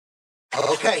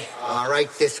Okay, all right,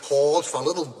 this calls for a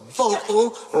little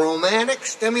vocal romantic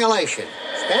stimulation.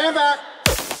 Stand back.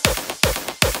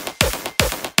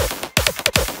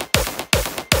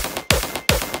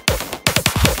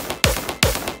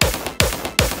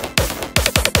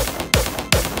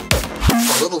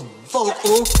 A little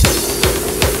vocal.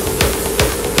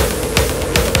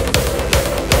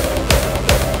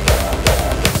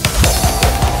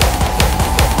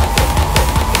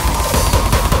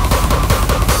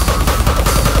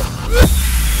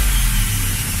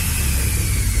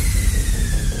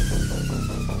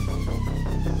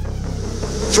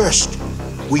 First,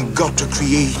 we got to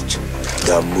create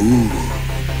the mood.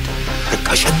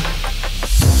 Percussion.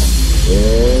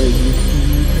 There you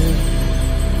see her,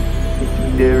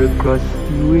 sitting there across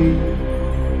the way.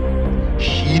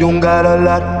 She don't got a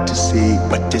lot to say,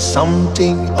 but there's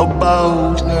something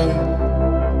about her.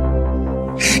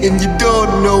 And you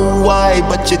don't know why,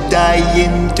 but you're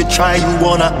dying to try. You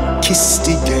wanna kiss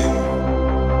the girl.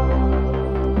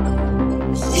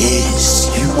 Yes,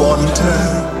 you want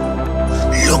her.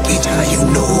 Look at her, you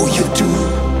know you do.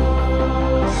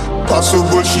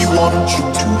 Possible she wants you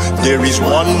to. There is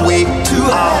one way to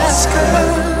ask her.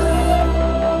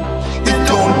 It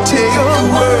don't take a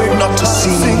word, not a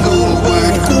single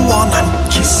word. Go on and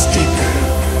kiss the girl.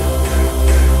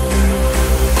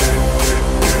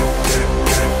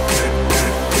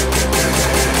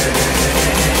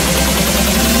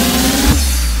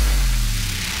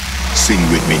 Sing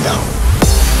with me now.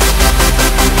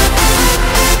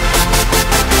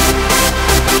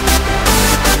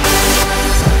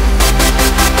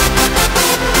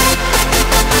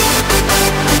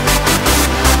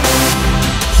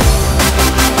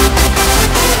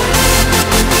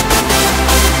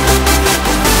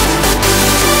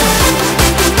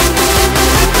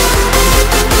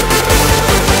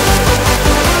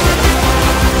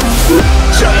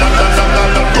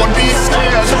 Don't be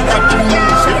scared, look at the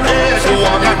knees, your ears, go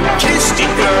on and kiss the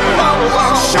girl.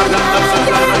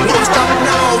 Don't stop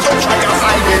now, don't try to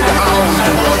hide it now.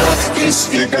 You wanna kiss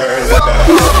the girl.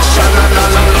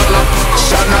 Sha-la-la-la-la-la,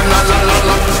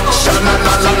 sha-la-la-la-la-la,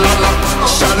 sha-la-la-la-la-la,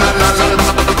 sha-la-la-la-la,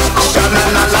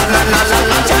 sha-la-la-la-la-la,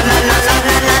 sha-la-la-la-la-la.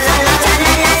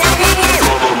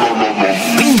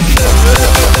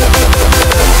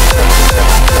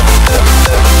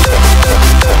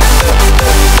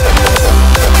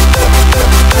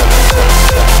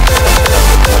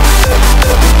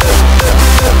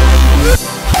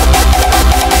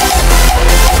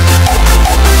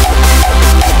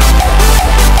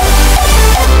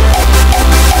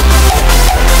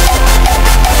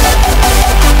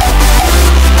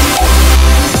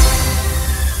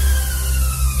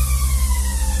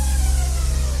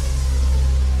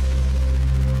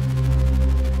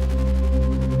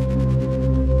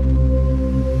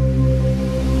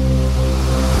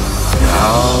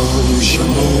 Your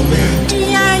moment,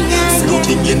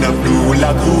 floating in a blue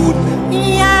lagoon.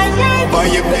 But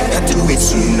you better do it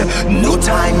soon, no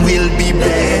time will be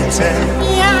better.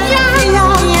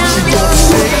 She don't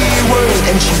say a word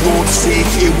and she won't say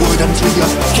a word until you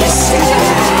kiss her.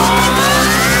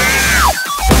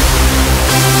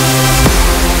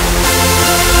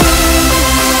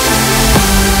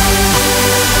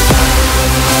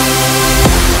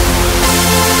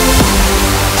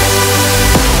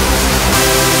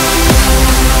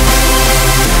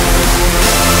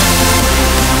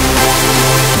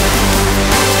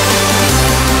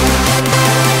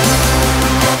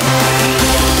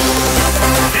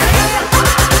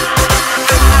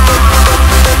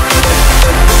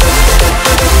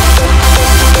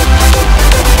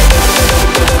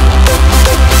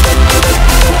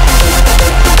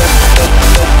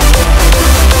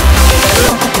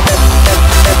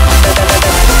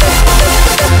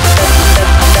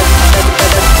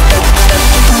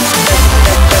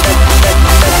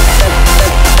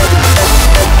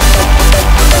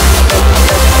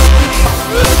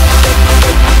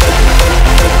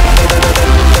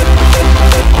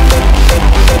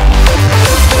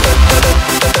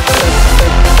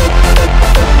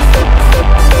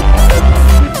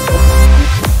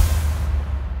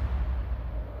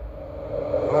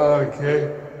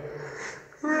 Okay.